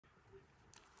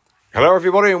Hello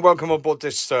everybody and welcome on board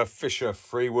this Fisher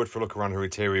Freeward for a look around her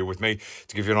interior with me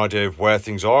to give you an idea of where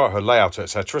things are, her layout,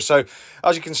 etc. So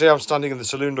as you can see, I'm standing in the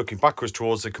saloon looking backwards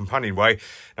towards the companionway.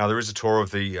 Now there is a tour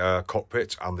of the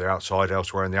cockpit and the outside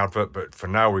elsewhere in the advert, but for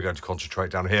now we're going to concentrate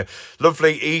down here.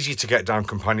 Lovely, easy to get down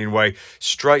companionway,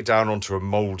 straight down onto a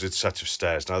moulded set of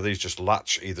stairs. Now these just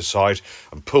latch either side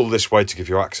and pull this way to give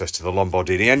you access to the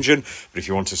Lombardini engine, but if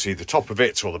you want to see the top of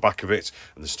it or the back of it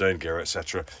and the stern gear,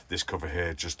 etc., this cover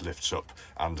here just lifts up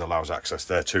and allows access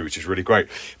there too, which is really great.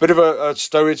 Bit of a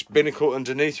stowage binnacle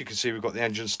underneath. You can see we've got the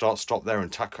engine start stop there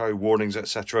and tacho warnings,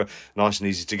 etc. Nice and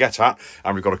easy to get at,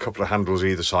 and we've got a couple of handles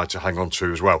either side to hang on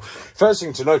to as well. First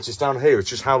thing to notice down here is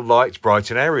just how light, bright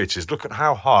and airy it is. Look at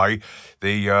how high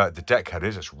the deck head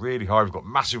is. It's really high. We've got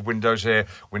massive windows here,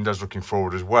 windows looking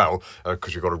forward as well,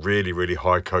 because we've got a really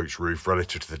high coach roof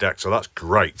relative to the deck, so that's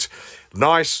great.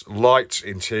 Nice light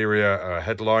interior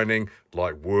headlining,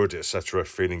 light wood, etc.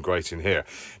 Feeling great in here.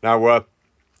 Now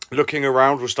looking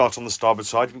around, we'll start on the starboard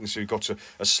side. You can see we've got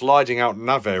a sliding out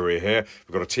nav area here.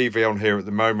 We've got a TV on here at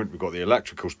the moment. We've got the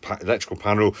electrical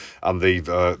panel and the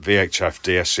VHF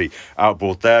DSC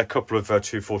outboard there. A couple of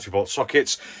 240-volt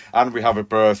sockets. And we have a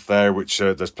berth there, which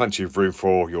there's plenty of room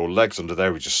for your legs under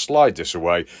there. We just slide this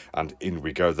away and in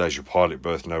we go. There's your pilot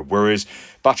berth, no worries.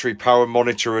 Battery power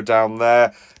monitor down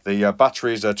there. The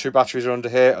batteries, two batteries are under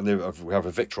here, and we have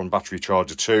a Victron battery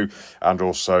charger too, and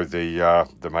also the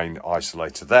main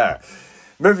isolator there.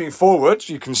 Moving forward,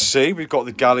 you can see we've got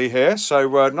the galley here,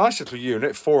 so nice little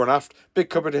unit, fore and aft, big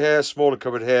cupboard here, smaller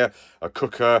cupboard here, a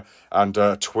cooker and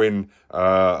a twin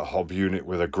hob unit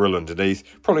with a grill underneath.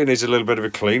 Probably needs a little bit of a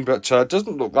clean, but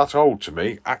doesn't look that old to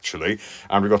me, actually.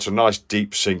 And we've got a nice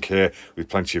deep sink here with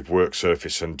plenty of work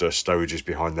surface and stowages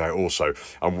behind there also.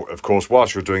 And of course,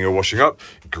 whilst you're doing your washing up,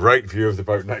 great view of the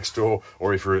boat next door,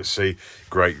 or if you're at sea,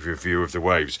 great view of the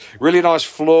waves. Really nice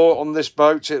floor on this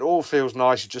boat. It all feels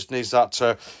nice. It just needs that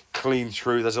clean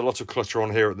through. There's a lot of clutter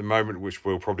on here at the moment, which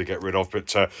we'll probably get rid of,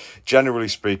 but generally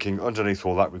speaking, underneath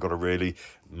all that, we've got a really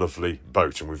lovely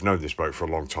boat, and we've known this boat for a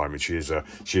long time, and she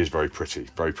is very pretty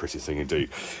thing indeed.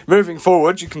 Moving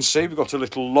forward, you can see we've got a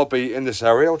little lobby in this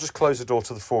area. I'll just close the door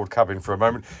to the forward cabin for a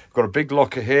moment. We've got a big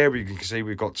locker here, but you can see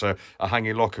we've got a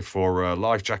hanging locker for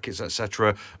life jackets,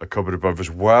 etc. A cupboard above as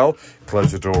well.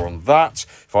 Close the door on that.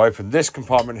 If I open this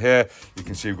compartment here, you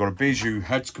can see we've got a bijou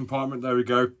heads compartment. There we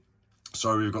go.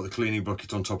 So we've got the cleaning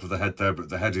bucket on top of the head there, but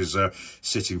the head is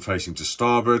sitting facing to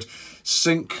starboard.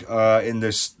 Sink in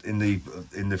the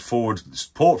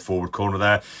port forward corner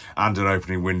there, and an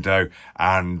opening window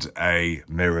and a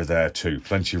mirror there too.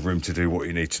 Plenty of room to do what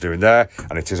you need to do in there,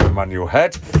 and it is a manual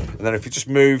head. And then if you just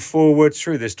move forward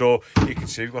through this door, you can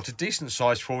see we've got a decent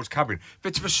sized forward cabin.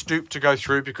 Bit of a stoop to go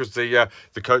through because the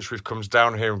coach roof comes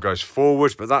down here and goes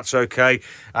forwards, but that's okay.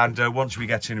 And once we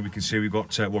get in, we can see we've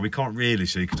got well, we can't really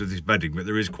see because of this bed, but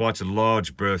there is quite a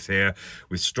large berth here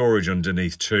with storage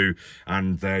underneath too,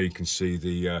 and there you can see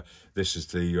the this is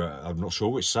the I'm not sure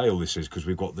which sail this is, because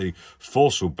we've got the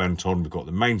foresail bent on, we've got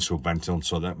the mainsail bent on,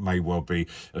 so that may well be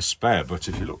a spare, but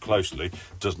if you look closely,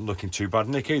 it doesn't look in too bad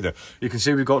nick either. You can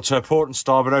see we've got port and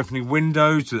starboard opening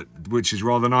windows, which is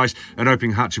rather nice, an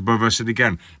opening hatch above us, and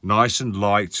again, nice and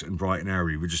light and bright and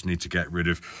airy. We just need to get rid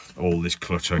of all this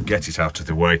clutter, get it out of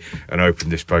the way, and open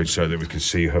this boat so that we can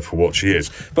see her for what she is.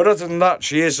 But other than that,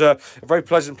 she is a very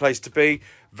pleasant place to be.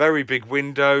 Very big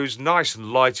windows, nice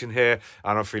and light in here,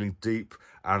 and I'm feeling deep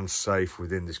and safe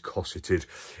within this cosseted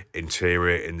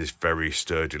interior in this very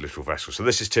sturdy little vessel. So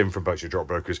this is Tim from Boatshed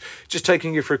Brokers, just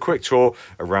taking you for a quick tour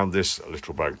around this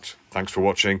little boat. Thanks for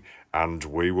watching, and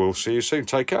we will see you soon.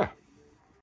 Take care.